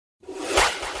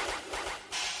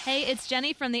Hey, it's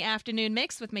Jenny from the Afternoon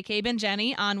Mix with McCabe and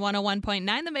Jenny on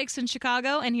 101.9 The Mix in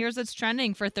Chicago, and here's what's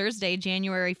trending for Thursday,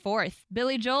 January 4th.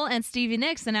 Billy Joel and Stevie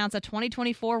Nicks announced a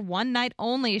 2024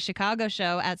 one-night-only Chicago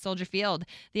show at Soldier Field.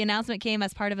 The announcement came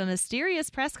as part of a mysterious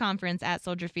press conference at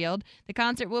Soldier Field. The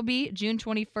concert will be June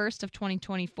 21st of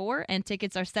 2024, and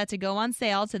tickets are set to go on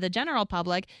sale to the general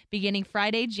public beginning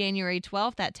Friday, January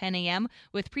 12th at 10 a.m.,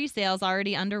 with pre-sales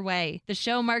already underway. The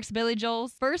show marks Billy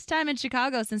Joel's first time in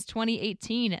Chicago since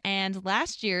 2018. And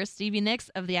last year, Stevie Nicks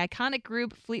of the iconic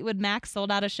group Fleetwood Mac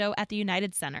sold out a show at the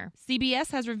United Center. CBS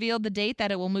has revealed the date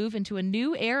that it will move into a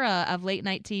new era of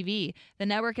late-night TV. The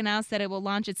network announced that it will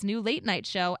launch its new late-night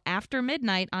show After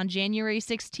Midnight on January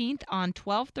 16th on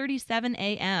 12:37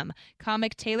 a.m.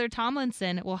 Comic Taylor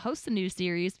Tomlinson will host the new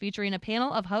series featuring a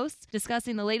panel of hosts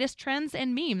discussing the latest trends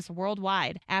and memes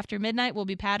worldwide. After Midnight will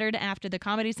be patterned after the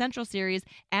Comedy Central series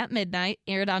At Midnight,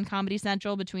 aired on Comedy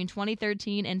Central between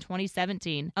 2013 and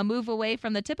 2017. A move away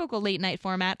from the typical late-night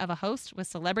format of a host with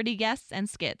celebrity guests and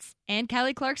skits. And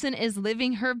Kelly Clarkson is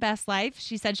living her best life.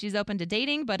 She said she's open to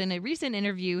dating, but in a recent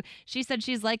interview, she said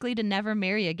she's likely to never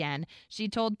marry again. She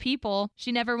told People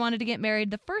she never wanted to get married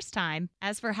the first time.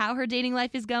 As for how her dating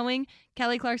life is going,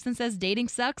 Kelly Clarkson says dating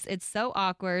sucks, it's so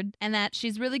awkward, and that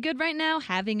she's really good right now,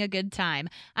 having a good time.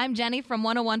 I'm Jenny from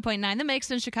 101.9 The Mix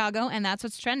in Chicago, and that's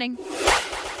what's trending.